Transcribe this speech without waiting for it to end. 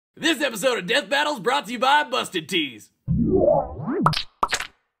This episode of Death Battles brought to you by Busted Tees.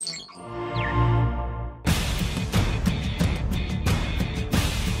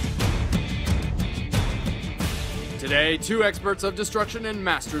 Today, two experts of destruction and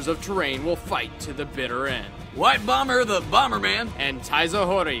masters of terrain will fight to the bitter end. White Bomber, the Bomberman, and Taiza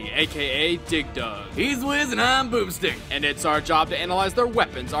Hori, aka Dig Dug. He's Wiz and I'm Boomstick. And it's our job to analyze their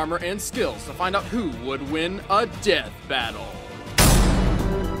weapons, armor, and skills to find out who would win a death battle.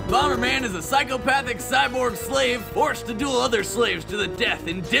 Bomberman is a psychopathic cyborg slave forced to duel other slaves to the death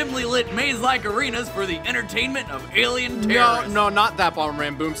in dimly lit maze-like arenas for the entertainment of alien terrorists. No, not that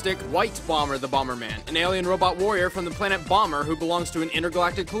Bomberman, Boomstick. White Bomber the Bomberman, an alien robot warrior from the planet Bomber who belongs to an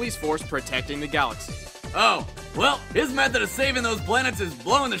intergalactic police force protecting the galaxy. Oh, well, his method of saving those planets is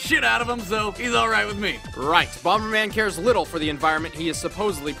blowing the shit out of them, so he's alright with me. Right, Bomberman cares little for the environment he is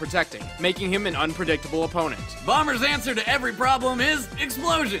supposedly protecting, making him an unpredictable opponent. Bomber's answer to every problem is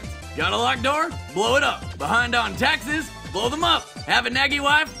explosions. Got a locked door? Blow it up. Behind on taxes? Blow them up. Have a naggy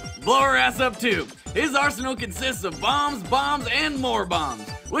wife? Blow her ass up too. His arsenal consists of bombs, and more bombs,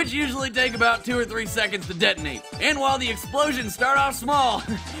 which usually take about 2 or 3 seconds to detonate. And while the explosions start off small,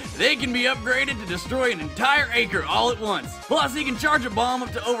 they can be upgraded to destroy an entire acre all at once. Plus, he can charge a bomb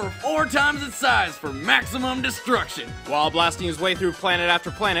up to over 4 times its size for maximum destruction. While blasting his way through planet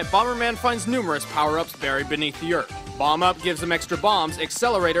after planet, Bomberman finds numerous power-ups buried beneath the earth. Bomb Up gives him extra bombs,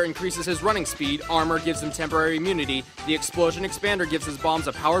 Accelerator increases his running speed, Armor gives him temporary immunity, the Explosion Expander gives his bombs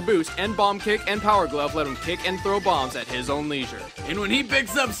a power boost, and Bomb Kick and Power Glove let him kick and throw bombs at his own leisure. And when he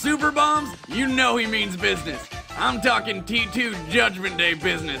picks up super bombs, you know he means business. I'm talking T2 Judgment Day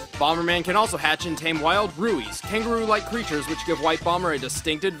business. Bomberman can also hatch and tame wild Ruies, kangaroo-like creatures which give White Bomber a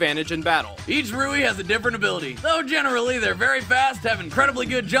distinct advantage in battle. Each Rui has a different ability, though generally they're very fast, have incredibly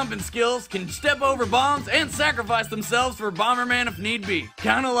good jumping skills, can step over bombs, and sacrifice themselves for Bomberman if need be.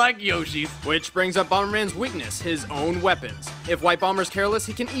 Kinda like Yoshi's. Which brings up Bomberman's weakness, his own weapons. If White Bomber's careless,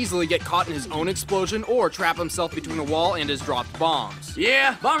 he can easily get caught in his own explosion or trap himself between a wall and his dropped bombs.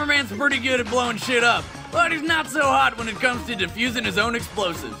 Yeah, Bomberman's pretty good at blowing shit up, but he's not so hot when it comes to defusing his own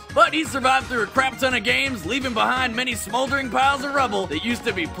explosives. But he survived through a crap ton of games, leaving behind many smoldering piles of rubble that used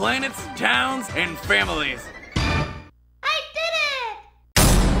to be planets, towns, and families. I did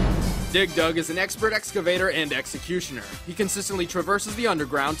it! Dig Dug is an expert excavator and executioner. He consistently traverses the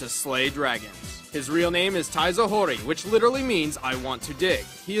underground to slay dragons. His real name is Taiza Hori, which literally means I want to dig.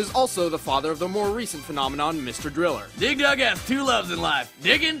 He is also the father of the more recent phenomenon, Mr. Driller. Dig Dug has 2 loves in life,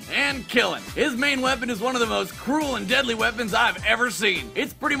 digging and killing. His main weapon is one of the most cruel and deadly weapons I've ever seen.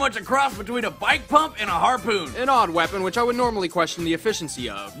 It's pretty much a cross between a bike pump and a harpoon. An odd weapon which I would normally question the efficiency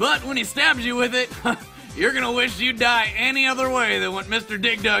of. But when he stabs you with it, you're gonna wish you'd die any other way than what Mr.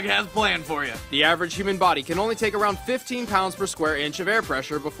 Dig Dug has planned for you. The average human body can only take around 15 pounds per square inch of air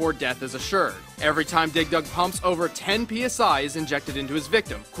pressure before death is assured. Every time Dig Dug pumps, over 10 psi is injected into his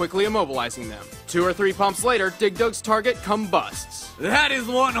victim, quickly immobilizing them. 2 or 3 pumps later, Dig Dug's target combusts. That is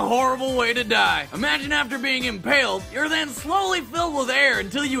one horrible way to die. Imagine after being impaled, you're then slowly filled with air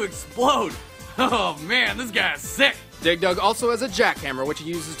until you explode. Oh man, this guy is sick. Dig Dug also has a jackhammer which he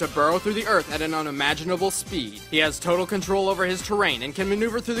uses to burrow through the earth at an unimaginable speed. He has total control over his terrain and can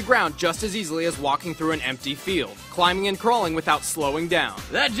maneuver through the ground just as easily as walking through an empty field, climbing and crawling without slowing down.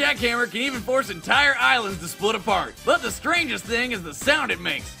 That jackhammer can even force entire islands to split apart. But the strangest thing is the sound it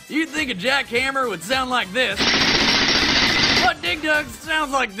makes. You'd think a jackhammer would sound like this, but Dig Dug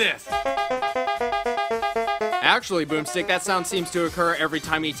sounds like this. Actually, Boomstick, that sound seems to occur every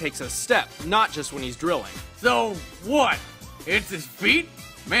time he takes a step, not just when he's drilling. So, what? It's his feet?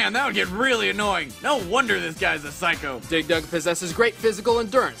 Man, that would get really annoying. No wonder this guy's a psycho. Dig Dug possesses great physical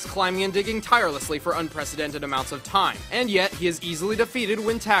endurance, climbing and digging tirelessly for unprecedented amounts of time. And yet, he is easily defeated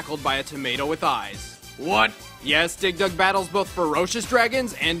when tackled by a tomato with eyes. What? Yes, Dig Dug battles both ferocious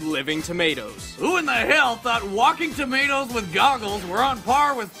dragons and living tomatoes. Who in the hell thought walking tomatoes with goggles were on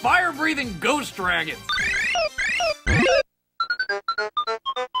par with fire-breathing ghost dragons?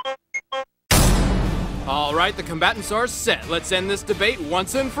 Alright, the combatants are set. Let's end this debate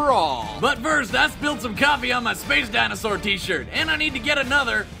once and for all. But first, I spilled some coffee on my Space Dinosaur t-shirt, and I need to get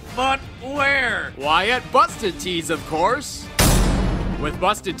another, but where? Why, at Busted Tees, of course. With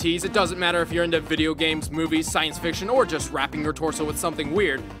Busted Tees, it doesn't matter if you're into video games, movies, science fiction, or just wrapping your torso with something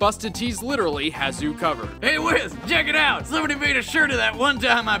weird, Busted Tees literally has you covered. Hey Wiz, check it out! Somebody made a shirt of that one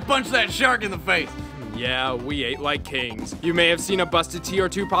time I punched that shark in the face. Yeah, we ate like kings. You may have seen a busted tee or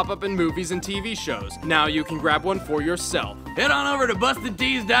two pop up in movies and TV shows. Now you can grab one for yourself. Head on over to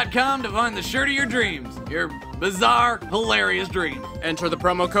bustedtees.com to find the shirt of your dreams. Your bizarre, hilarious dreams. Enter the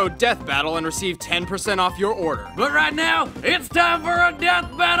promo code DEATHBATTLE and receive 10% off your order. But right now, it's time for a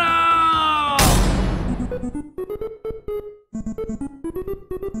death battle!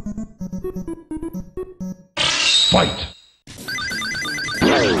 Fight!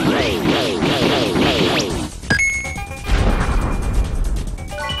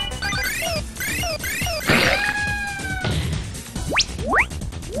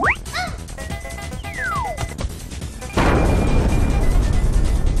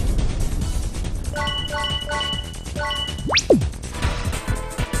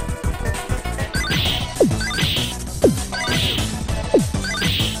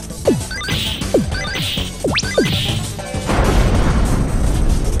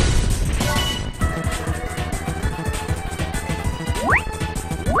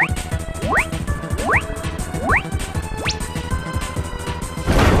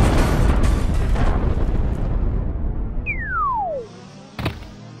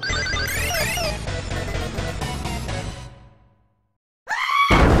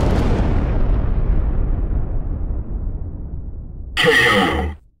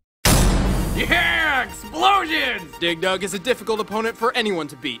 Yeah! Explosions! Dig Dug is a difficult opponent for anyone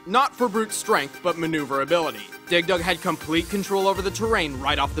to beat, not for brute strength, but maneuverability. Dig Dug had complete control over the terrain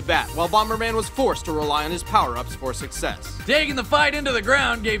right off the bat, while Bomberman was forced to rely on his power-ups for success. Taking the fight into the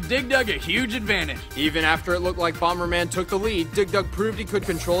ground gave Dig Dug a huge advantage. Even after it looked like Bomberman took the lead, Dig Dug proved he could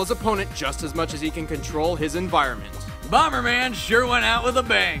control his opponent just as much as he can control his environment. Bomberman sure went out with a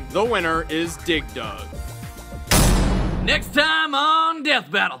bang. The winner is Dig Dug. Next time on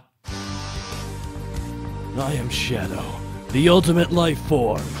Death Battle. I am Shadow, the ultimate life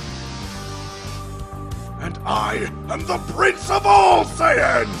form. And I am the Prince of all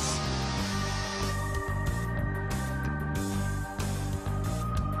Saiyans!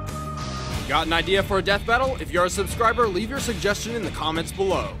 Got an idea for a death battle? If you're a subscriber, leave your suggestion in the comments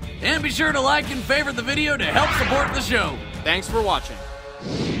below. And be sure to like and favorite the video to help support the show. Thanks for watching.